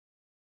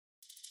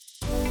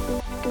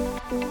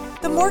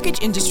The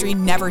mortgage industry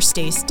never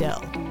stays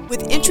still.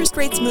 With interest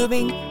rates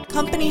moving,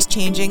 companies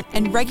changing,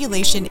 and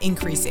regulation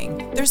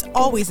increasing, there's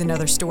always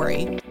another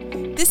story.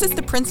 This is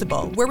The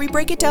Principal, where we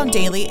break it down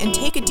daily and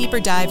take a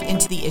deeper dive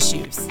into the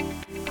issues.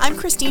 I'm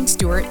Christine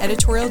Stewart,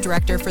 Editorial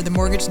Director for the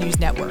Mortgage News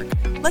Network.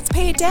 Let's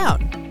pay it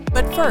down.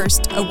 But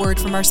first, a word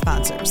from our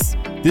sponsors.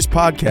 This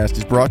podcast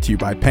is brought to you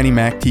by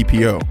PennyMac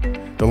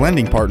TPO, the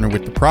lending partner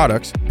with the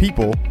products,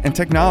 people, and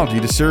technology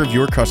to serve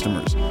your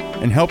customers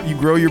and help you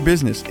grow your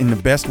business in the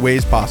best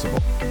ways possible.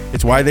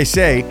 It's why they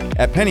say,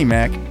 at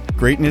PennyMac,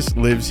 greatness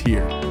lives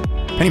here.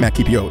 PennyMac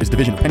TPO is a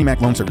division of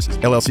PennyMac Loan Services,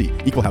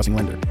 LLC, Equal Housing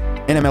Lender.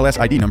 NMLS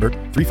ID number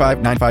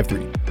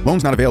 35953.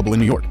 Loans not available in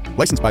New York.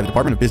 Licensed by the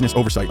Department of Business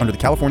Oversight under the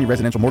California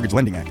Residential Mortgage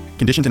Lending Act.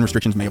 Conditions and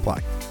restrictions may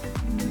apply.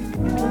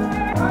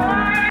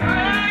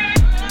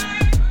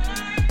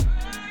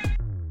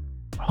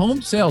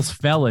 Home sales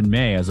fell in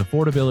May as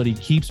affordability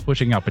keeps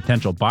pushing out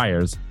potential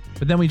buyers.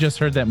 But then we just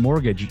heard that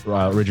mortgage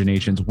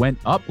originations went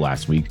up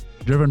last week,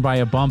 driven by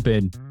a bump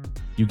in,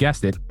 you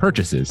guessed it,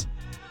 purchases.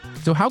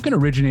 So how can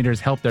originators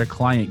help their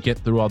client get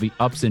through all the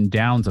ups and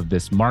downs of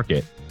this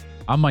market?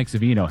 I'm Mike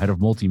Savino, head of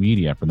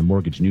multimedia for the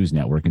Mortgage News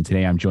Network, and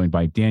today I'm joined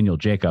by Daniel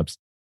Jacobs.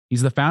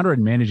 He's the founder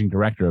and managing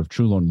director of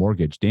TruLoan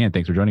Mortgage. Dan,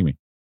 thanks for joining me.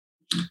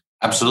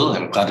 Absolutely.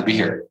 I'm glad to be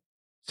here.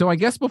 So I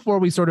guess before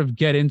we sort of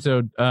get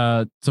into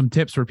some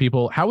tips for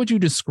people, how would you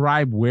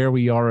describe where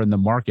we are in the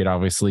market?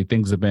 Obviously,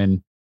 things have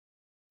been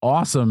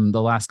awesome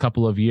the last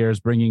couple of years,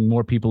 bringing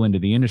more people into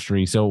the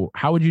industry. So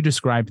how would you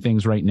describe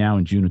things right now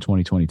in June of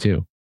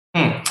 2022?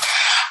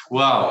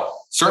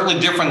 Well, certainly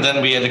different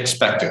than we had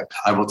expected.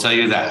 I will tell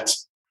you that.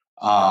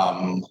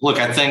 Look,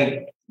 I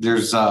think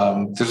there's a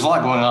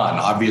lot going on.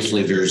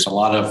 Obviously, there's a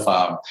lot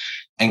of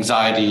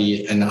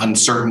anxiety and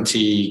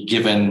uncertainty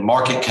given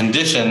market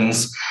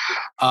conditions.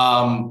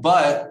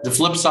 But the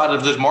flip side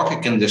of those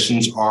market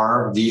conditions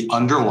are the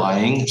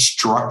underlying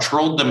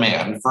structural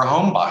demand for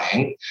home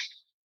buying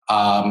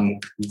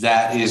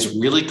that is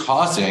really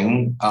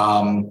causing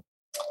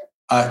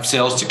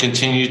sales to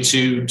continue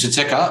to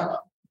tick up.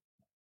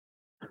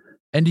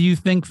 And do you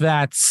think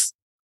that's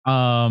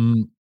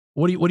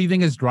what do you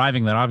think is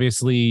driving that?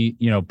 Obviously,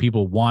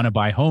 people want to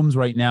buy homes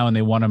right now and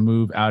they want to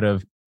move out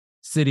of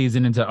cities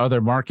and into other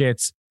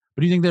markets.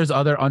 But do you think there's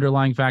other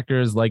underlying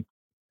factors like,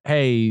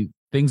 hey,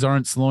 things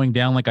aren't slowing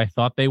down like I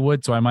thought they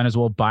would, so I might as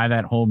well buy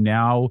that home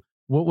now?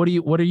 What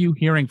are you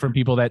hearing from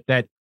people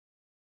that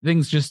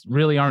things just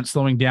really aren't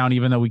slowing down,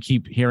 even though we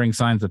keep hearing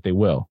signs that they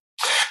will?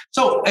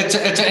 So it's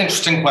an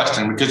interesting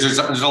question because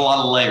there's a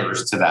lot of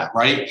layers to that,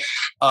 right?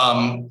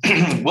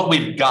 What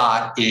we've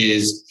got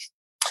is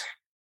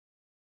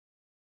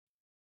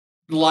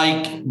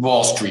like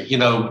Wall Street,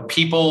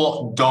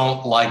 people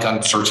don't like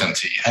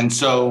uncertainty. And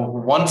so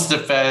once the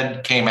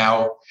Fed came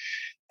out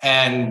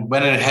and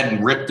went ahead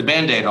and ripped the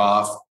Band-Aid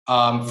off,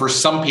 for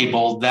some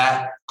people,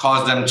 that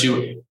caused them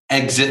to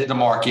exit the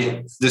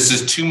market. This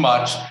is too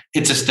much.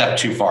 It's a step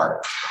too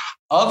far.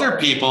 Other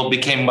people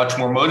became much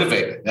more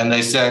motivated and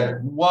they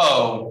said,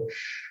 whoa,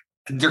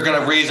 they're going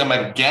to raise them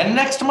again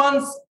next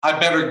month. I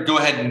better go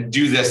ahead and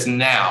do this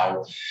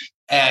now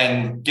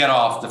and get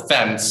off the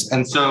fence.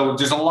 And so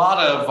there's a lot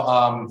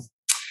of,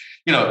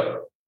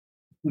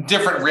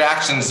 different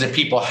reactions that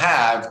people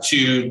have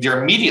to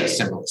their media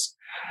symbols.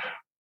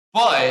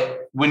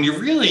 But when you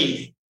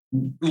really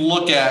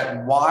look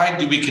at why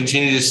do we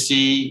continue to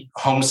see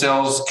home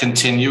sales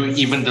continue,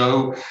 even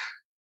though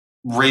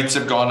rates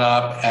have gone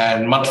up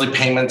and monthly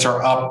payments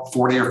are up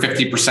 40 or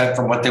 50%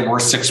 from what they were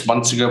 6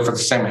 months ago for the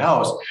same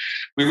house,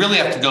 we really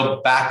have to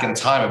go back in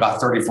time about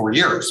 34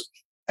 years.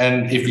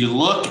 And if you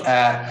look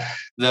at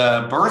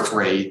the birth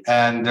rate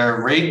and the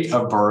rate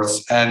of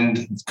births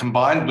and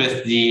combined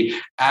with the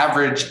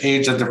average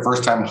age of the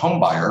first-time home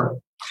buyer,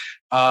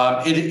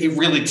 it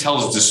really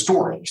tells the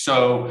story.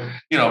 So,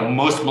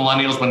 most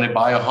millennials, when they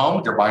buy a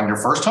home, they're buying their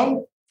first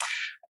home.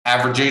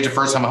 Average age of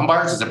first-time home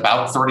buyers is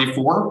about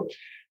 34.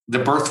 The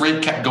birth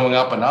rate kept going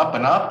up and up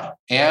and up.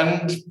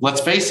 And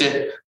let's face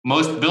it,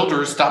 most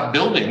builders stopped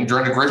building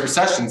during the Great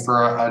Recession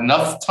for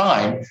enough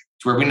time to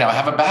where we now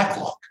have a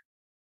backlog.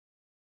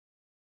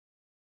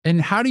 And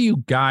how do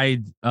you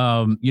guide,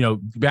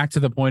 back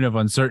to the point of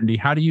uncertainty,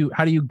 how do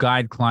you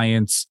guide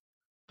clients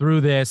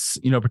through this,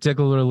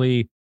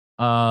 particularly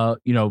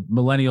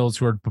millennials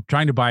who are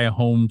trying to buy a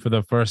home for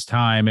the first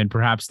time and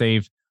perhaps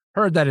they've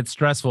heard that it's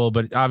stressful,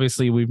 but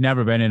obviously we've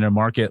never been in a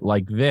market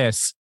like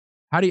this.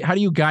 How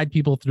do you guide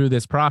people through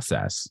this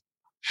process?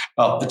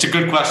 Well, it's a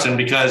good question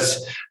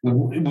because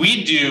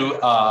we do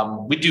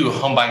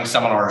home buying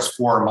seminars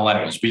for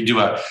millennials.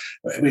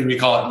 We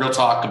call it Real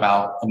Talk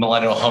about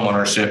millennial home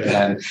ownership,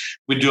 and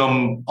we do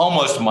them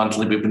almost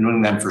monthly. We've been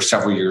doing them for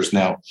several years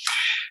now.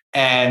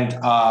 And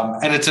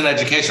it's an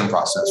education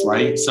process,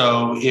 right?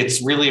 So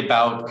it's really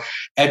about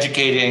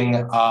educating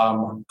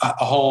a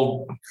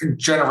whole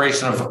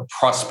generation of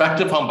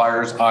prospective home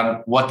buyers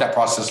on what that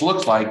process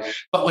looks like,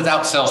 but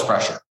without sales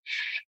pressure.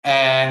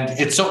 And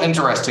it's so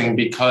interesting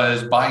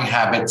because buying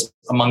habits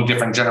among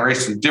different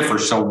generations differ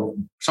so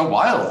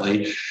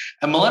wildly.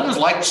 And millennials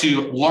like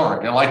to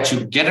learn. They like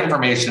to get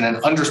information and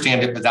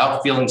understand it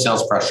without feeling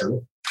sales pressure.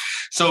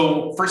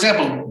 So, for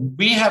example,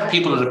 we have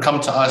people that have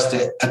come to us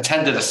that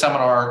attended a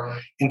seminar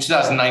in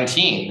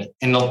 2019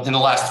 in the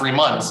last 3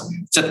 months,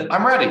 said,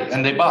 I'm ready,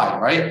 and they buy,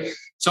 right?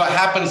 So it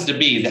happens to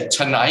be that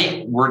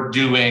tonight we're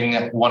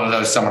doing one of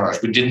those seminars.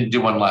 We didn't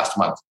do one last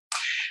month.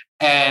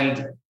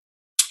 And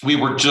we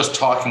were just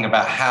talking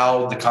about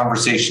how the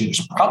conversation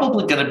is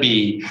probably going to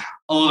be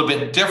a little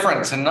bit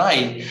different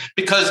tonight,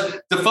 because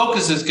the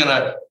focus is going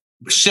to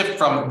shift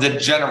from the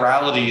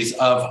generalities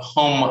of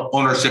home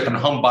ownership and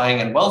home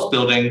buying and wealth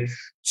building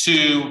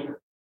to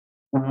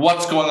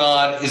what's going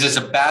on. Is this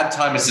a bad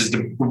time? Is this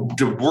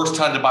the worst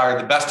time to buy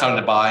or the best time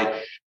to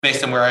buy,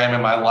 based on where I am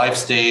in my life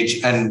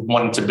stage and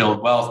wanting to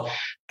build wealth?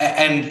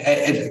 And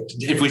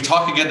if we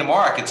talk again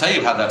tomorrow, I can tell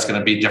you how that's going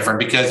to be different,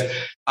 because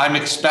I'm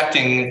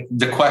expecting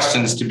the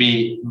questions to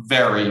be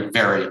very,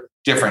 very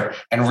different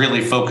and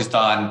really focused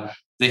on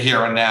the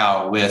here and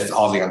now with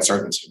all the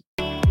uncertainty.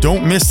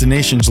 Don't miss the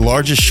nation's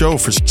largest show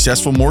for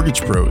successful mortgage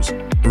pros.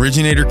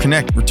 Originator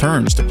Connect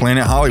returns to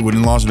Planet Hollywood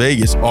in Las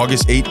Vegas,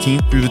 August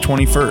 18th through the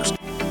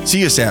 21st.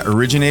 See us at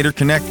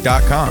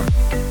originatorconnect.com.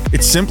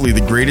 It's simply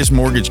the greatest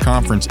mortgage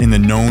conference in the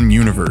known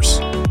universe.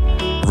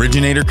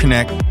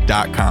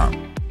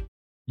 originatorconnect.com.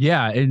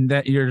 Yeah, and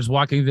that you're just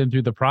walking them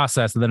through the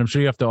process, and then I'm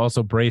sure you have to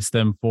also brace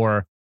them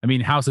for, I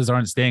mean, houses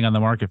aren't staying on the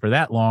market for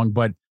that long,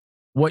 but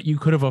what you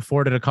could have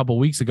afforded a couple of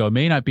weeks ago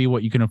may not be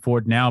what you can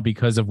afford now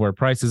because of where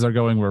prices are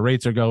going, where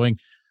rates are going.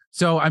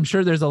 So I'm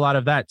sure there's a lot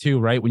of that too,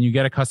 right? When you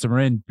get a customer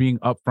in, being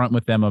upfront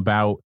with them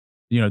about,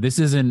 this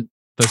isn't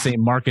the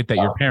same market that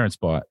your parents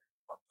bought.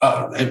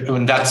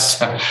 And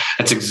that's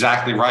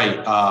exactly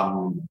right.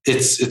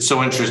 It's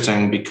so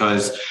interesting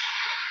because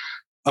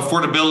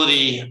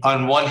affordability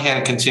on one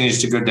hand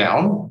continues to go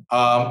down.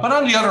 But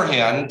on the other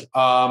hand,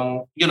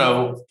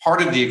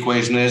 part of the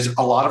equation is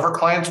a lot of our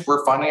clients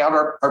we're finding out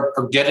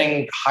are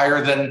getting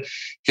higher than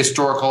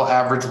historical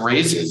average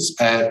raises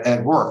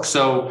at work.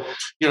 So,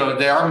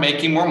 they are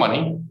making more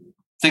money.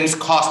 Things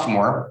cost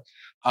more.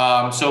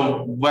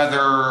 So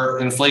whether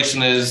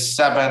inflation is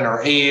 7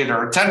 or 8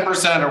 or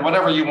 10% or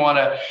whatever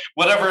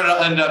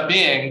it'll end up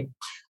being,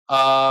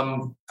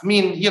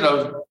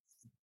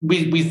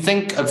 we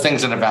think of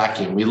things in a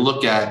vacuum. We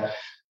look at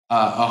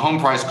a home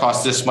price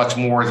costs this much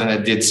more than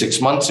it did 6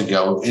 months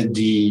ago.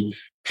 The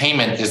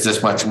payment is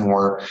this much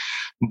more,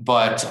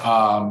 but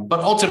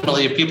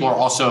ultimately, if people are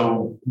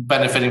also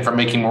benefiting from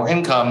making more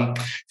income,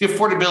 the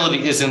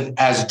affordability isn't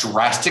as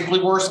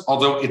drastically worse,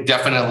 although it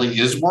definitely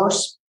is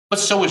worse. But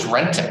so is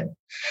renting.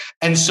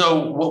 And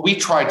so what we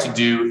try to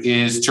do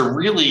is to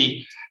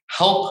really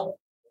help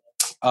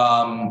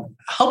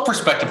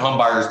prospective home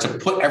buyers to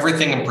put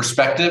everything in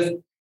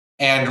perspective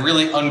and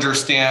really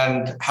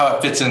understand how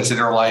it fits into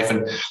their life.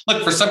 And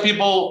look, for some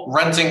people,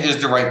 renting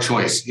is the right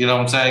choice. You know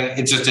what I'm saying?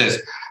 It just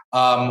is.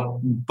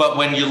 But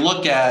when you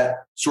look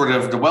at sort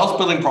of the wealth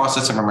building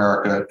process of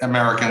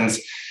Americans,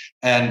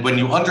 and when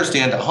you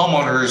understand that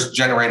homeowners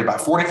generate about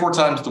 44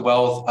 times the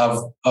wealth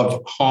of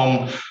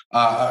home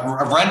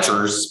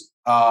renters,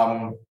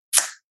 the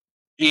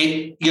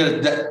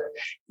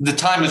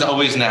time is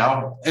always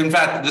now. In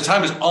fact, the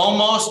time is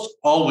almost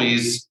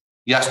always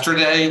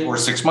yesterday or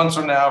 6 months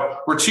from now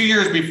or 2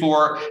 years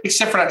before,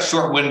 except for that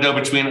short window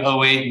between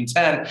 08 and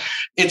 10.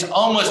 It's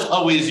almost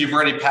always you've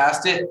already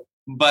passed it,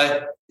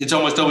 but it's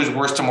almost always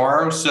worse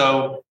tomorrow.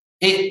 So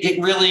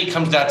it really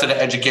comes down to the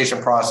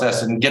education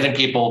process and getting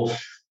people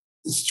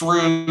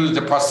through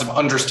the process of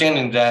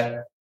understanding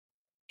that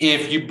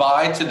if you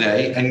buy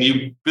today and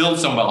you build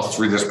some wealth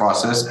through this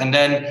process, and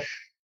then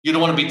you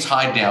don't want to be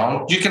tied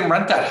down, you can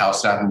rent that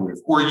house out and move,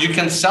 or you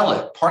can sell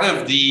it. Part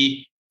of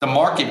the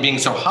market being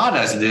so hot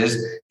as it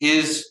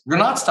is you're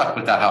not stuck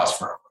with that house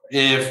forever.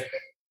 If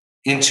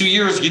in 2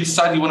 years you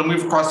decide you want to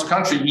move across the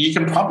country, you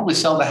can probably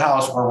sell the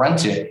house or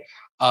rent it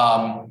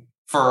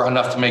for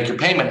enough to make your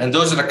payment. And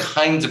those are the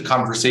kinds of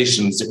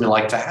conversations that we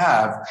like to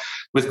have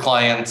with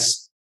clients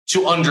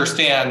to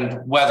understand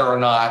whether or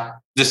not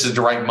this is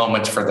the right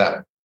moment for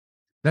them.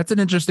 That's an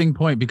interesting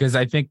point, because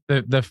I think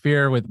the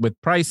fear with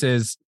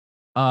prices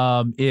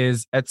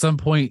is at some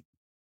point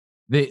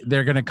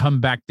they're going to come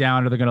back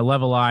down, or they're going to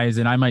levelize,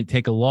 and I might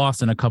take a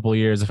loss in a couple of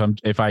years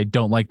if I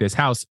don't like this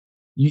house.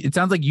 It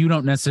sounds like you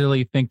don't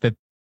necessarily think that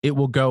it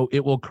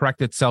will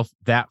correct itself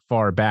that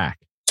far back.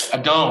 I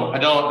don't.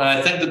 And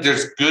I think that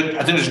there's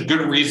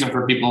good reason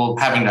for people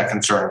having that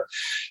concern.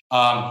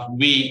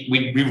 We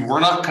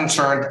were not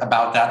concerned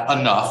about that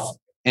enough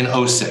in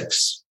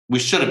 06. We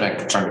should have been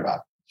concerned about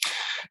it.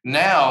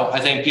 Now,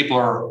 I think people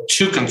are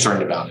too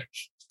concerned about it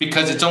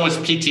because it's almost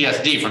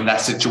PTSD from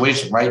that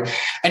situation, right?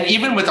 And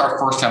even with our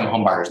first-time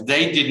home buyers,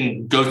 they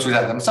didn't go through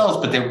that themselves,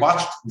 but they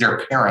watched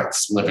their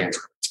parents living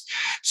through it.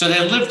 So they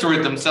lived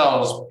through it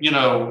themselves,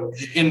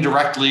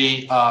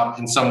 indirectly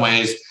in some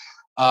ways.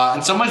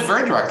 In some ways,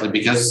 very directly,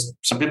 because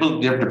some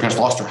people, their parents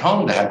lost their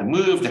home, they had to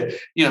move,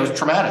 it was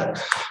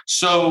traumatic.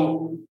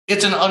 So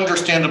it's an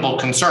understandable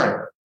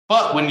concern.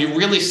 But when you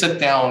really sit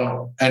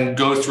down and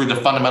go through the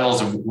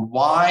fundamentals of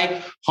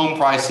why home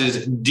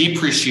prices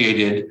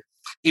depreciated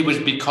it was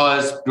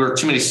because there were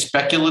too many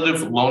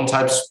speculative loan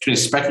types, too many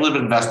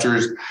speculative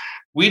investors.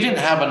 We didn't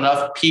have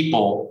enough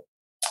people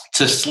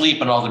to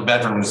sleep in all the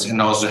bedrooms in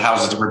those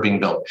houses that were being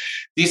built.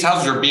 These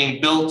houses are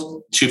being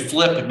built to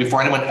flip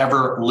before anyone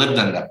ever lived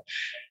in them.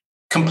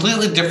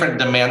 Completely different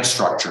demand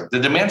structure. The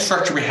demand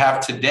structure we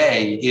have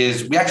today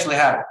is we actually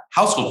have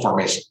household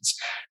formations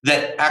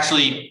that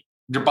actually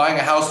they're buying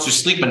a house to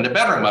sleep in the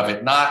bedroom of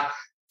it, not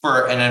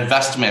for an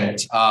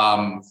investment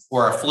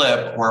or a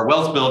flip or a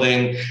wealth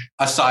building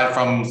aside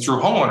from through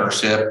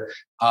homeownership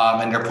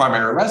and their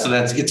primary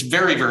residence. It's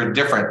very, very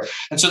different.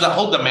 And so the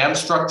whole demand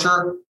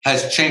structure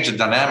has changed the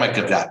dynamic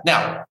of that.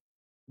 Now,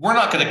 we're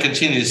not going to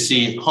continue to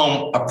see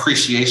home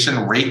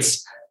appreciation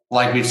rates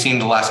like we've seen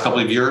the last couple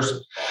of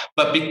years.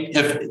 But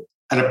if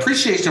an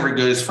appreciation rate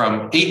goes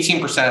from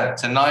 18%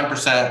 to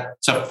 9%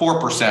 to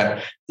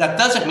 4%, that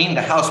doesn't mean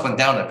the house went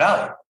down in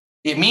value.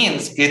 It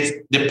means it's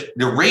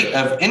the rate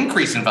of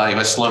increase in value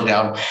has slowed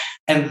down.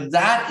 And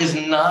that is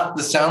not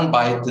the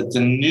soundbite that the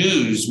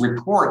news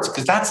reports,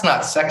 because that's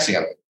not sexy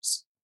on the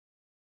news.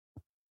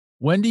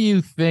 When do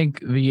you think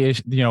the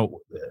issue,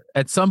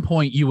 at some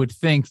point you would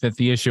think that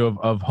the issue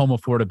of home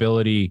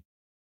affordability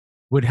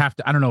would have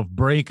to, I don't know if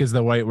break is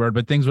the right word,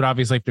 but things would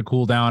obviously have to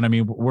cool down. I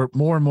mean,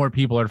 more and more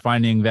people are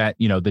finding that,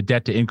 the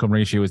debt to income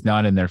ratio is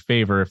not in their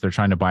favor if they're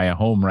trying to buy a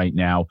home right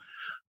now.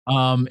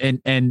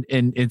 And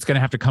it's going to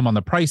have to come on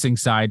the pricing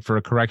side for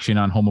a correction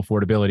on home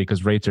affordability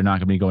because rates are not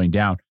going to be going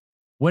down.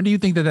 When do you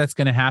think that that's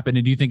going to happen?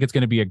 And do you think it's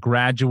going to be a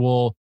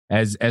gradual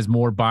as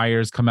more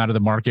buyers come out of the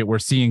market? We're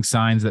seeing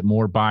signs that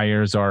more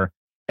buyers are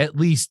at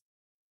least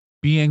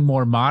being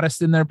more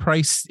modest in their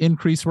price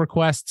increase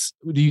requests.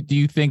 Do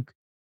you think,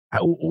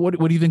 what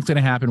do you think is going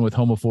to happen with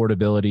home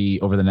affordability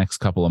over the next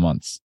couple of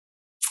months?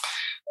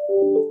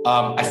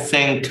 I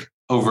think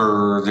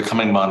over the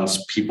coming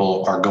months,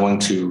 people are going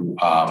to,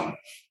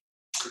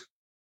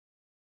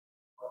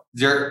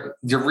 they're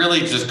really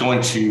just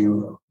going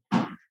to,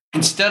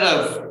 instead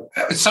of,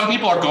 some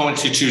people are going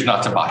to choose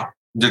not to buy.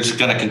 They're just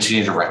going to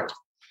continue to rent.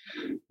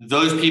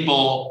 Those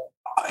people,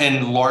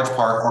 in large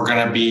part, are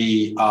going to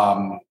be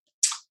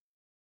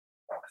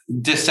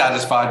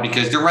dissatisfied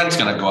because their rent's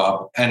going to go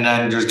up, and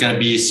then there's going to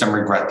be some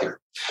regret there.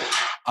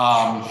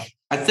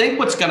 I think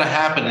what's going to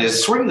happen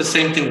is sort of the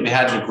same thing we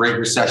had in the Great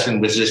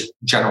Recession with just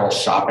general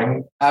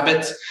shopping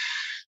habits.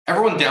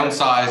 Everyone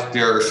downsized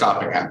their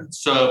shopping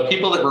habits. So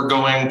people that were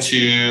going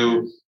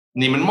to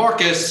Neiman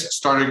Marcus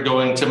started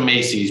going to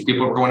Macy's.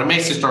 People who were going to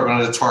Macy's started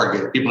going to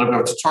Target. People who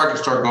went to Target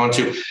started going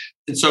to,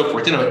 and so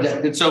forth.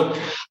 And so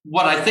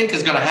what I think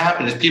is going to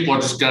happen is people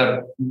are just going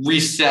to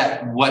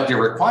reset what their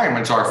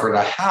requirements are for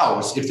the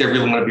house if they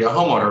really want to be a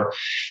homeowner,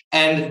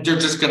 and they're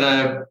just going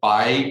to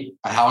buy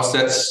a house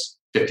that's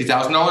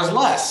 $50,000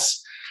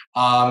 less.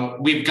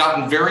 We've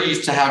gotten very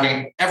used to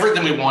having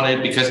everything we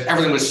wanted because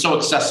everything was so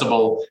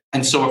accessible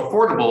and so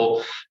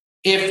affordable.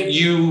 If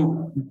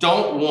you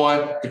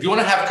want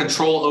to have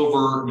control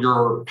over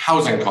your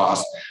housing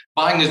costs,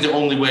 buying is the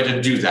only way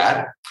to do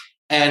that.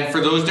 And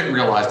for those that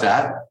realize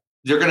that,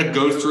 they're going to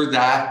go through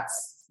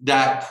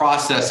that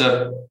process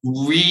of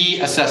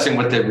reassessing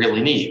what they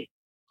really need.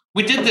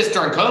 We did this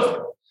during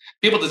COVID.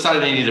 People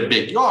decided they needed a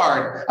big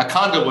yard. A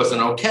condo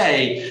wasn't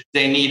okay.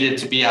 They needed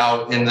to be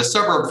out in the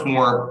suburbs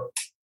more.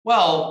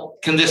 Well,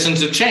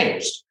 conditions have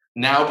changed.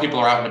 Now people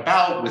are out and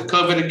about with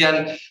COVID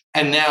again.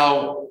 And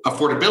now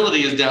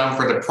affordability is down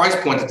for the price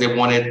point that they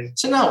wanted.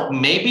 So now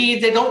maybe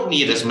they don't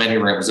need as many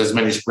rooms, as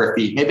many square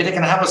feet. Maybe they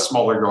can have a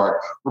smaller yard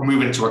or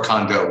move into a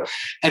condo.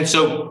 And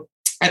so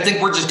I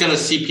think we're just going to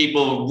see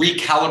people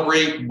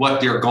recalibrate what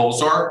their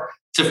goals are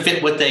to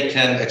fit what they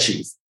can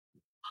achieve.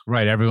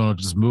 Right. Everyone will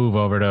just move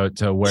over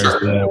to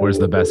where's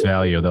the best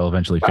value. They'll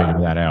eventually figure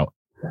that out.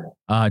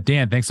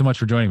 Dan, thanks so much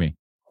for joining me.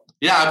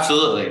 Yeah,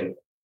 absolutely.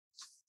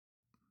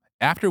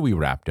 After we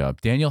wrapped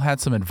up, Daniel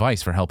had some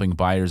advice for helping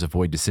buyers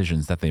avoid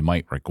decisions that they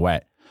might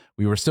regret.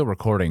 We were still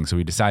recording, so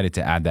we decided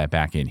to add that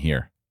back in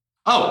here.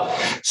 Oh,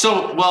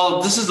 so,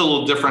 well, this is a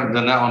little different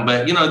than that one,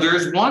 but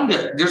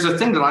there's a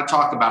thing that I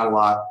talk about a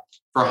lot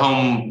for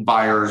home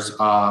buyers,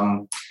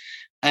 and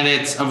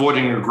it's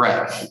avoiding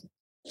regret.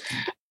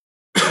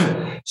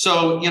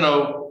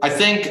 So, I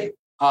think,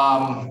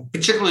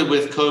 particularly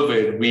with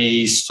COVID,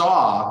 we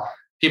saw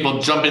people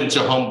jump into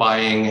home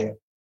buying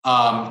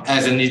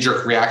as a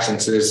knee-jerk reaction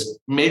to this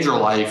major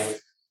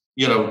life,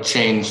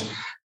 change.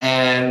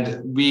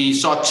 And we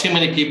saw too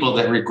many people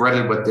that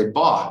regretted what they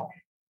bought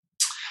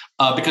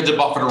because they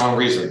bought for the wrong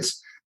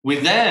reasons. We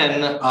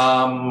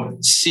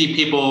then see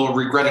people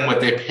regretting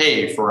what they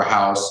pay for a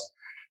house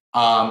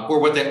or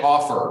what they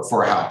offer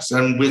for a house.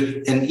 And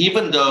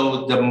even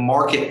though the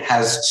market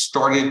has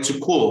started to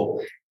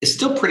cool, it's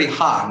still pretty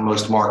hot in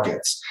most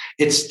markets.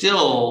 It's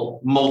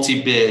still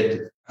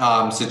multi-bid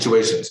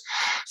situations.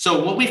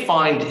 So what we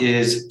find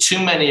is too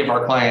many of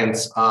our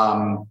clients,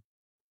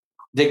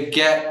 they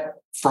get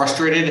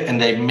frustrated and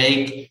they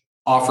make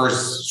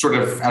offers sort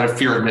of out of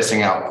fear of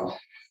missing out.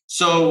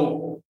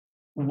 So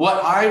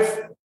what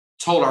I've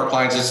told our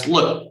clients is,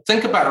 look,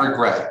 think about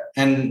regret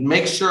and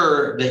make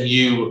sure that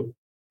you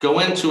go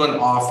into an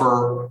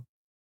offer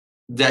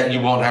that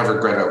you won't have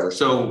regret over.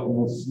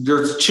 So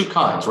there's two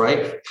kinds,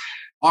 right?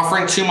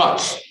 Offering too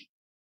much,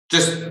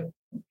 just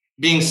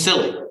being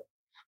silly.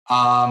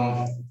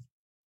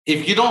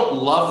 If you don't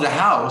love the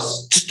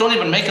house, just don't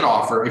even make an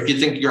offer. If you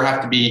think you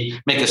have to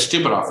make a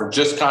stupid offer,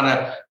 just kind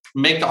of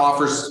make the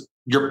offers,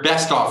 your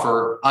best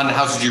offer on the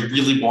houses you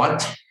really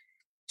want.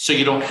 So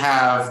you don't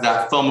have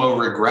that FOMO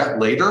regret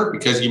later,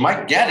 because you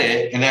might get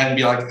it and then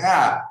be like,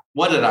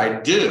 what did I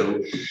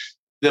do?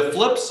 The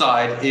flip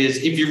side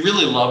is if you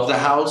really love the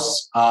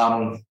house,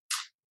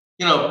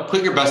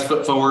 put your best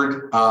foot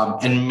forward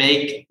and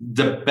make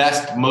the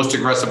best, most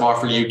aggressive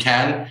offer you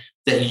can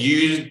that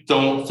you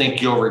don't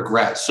think you'll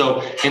regret.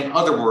 So in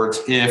other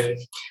words, if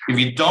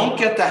you don't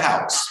get the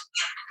house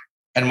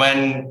and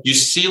when you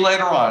see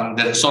later on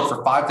that it sold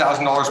for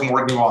 $5,000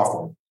 more than you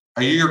offered,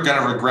 are you going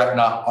to regret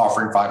not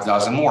offering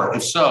 $5,000 more?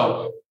 If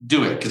so,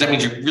 do it, because that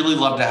means you really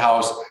love the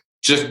house.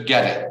 Just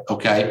get it,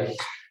 okay?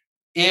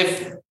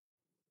 If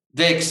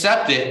they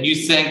accept it, you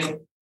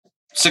think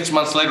 6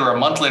 months later or a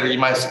month later, you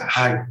might say,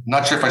 I'm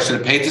not sure if I should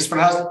have paid this for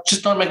the house.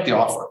 Just don't make the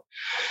offer.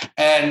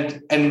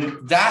 And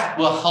that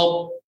will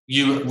help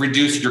you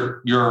reduce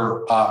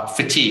your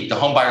fatigue, the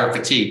home buyer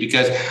fatigue,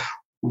 because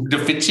the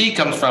fatigue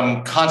comes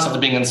from constantly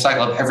being in the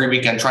cycle of every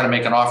weekend trying to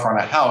make an offer on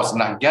a house and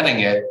not getting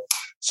it.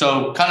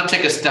 So kind of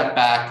take a step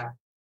back,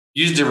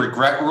 use the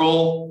regret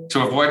rule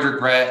to avoid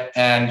regret,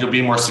 and you'll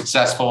be more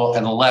successful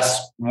and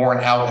less worn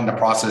out in the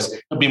process.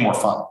 It'll be more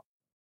fun.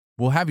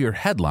 We'll have your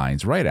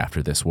headlines right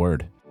after this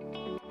word.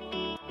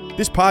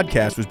 This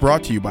podcast was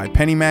brought to you by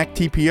PennyMac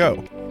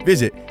TPO.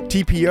 Visit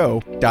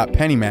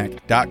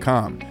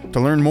tpo.pennymac.com to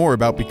learn more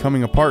about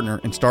becoming a partner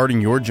and starting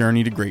your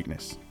journey to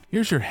greatness.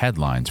 Here's your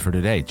headlines for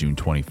today, June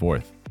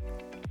 24th.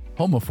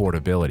 Home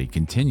affordability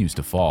continues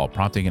to fall,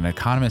 prompting an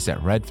economist at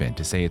Redfin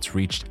to say it's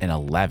reached an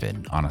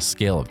 11 on a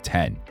scale of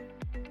 10.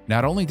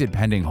 Not only did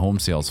pending home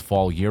sales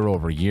fall year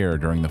over year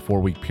during the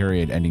 4-week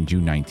period ending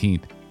June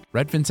 19th,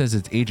 Redfin says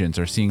its agents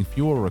are seeing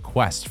fewer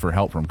requests for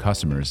help from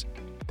customers.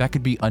 That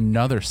could be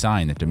another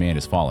sign that demand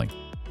is falling.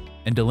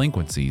 And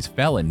delinquencies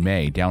fell in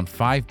May, down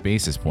 5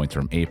 basis points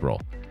from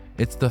April.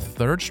 It's the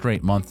third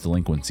straight month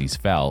delinquencies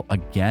fell,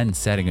 again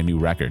setting a new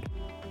record.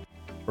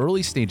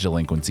 Early stage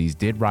delinquencies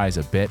did rise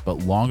a bit, but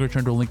longer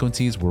term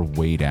delinquencies were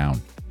way down.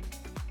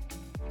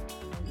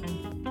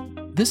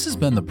 This has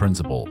been The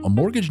Principal, a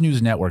Mortgage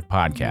News Network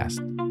podcast.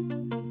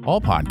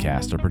 All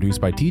podcasts are produced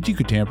by T.G.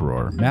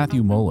 Kutamperor,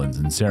 Matthew Mullins,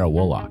 and Sarah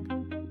Woloch.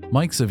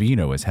 Mike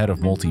Savino is head of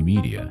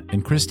multimedia,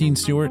 and Christine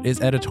Stewart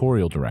is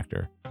editorial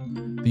director.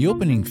 The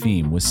opening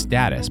theme was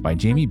Status by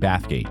Jamie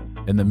Bathgate,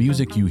 and the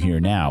music you hear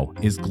now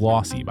is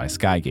Glossy by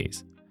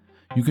Skygaze.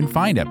 You can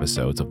find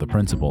episodes of The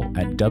Principal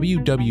at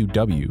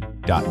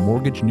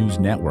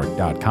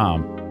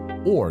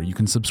www.mortgagenewsnetwork.com, or you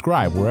can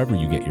subscribe wherever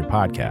you get your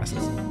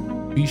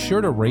podcasts. Be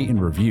sure to rate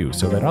and review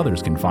so that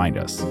others can find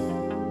us.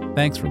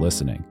 Thanks for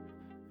listening.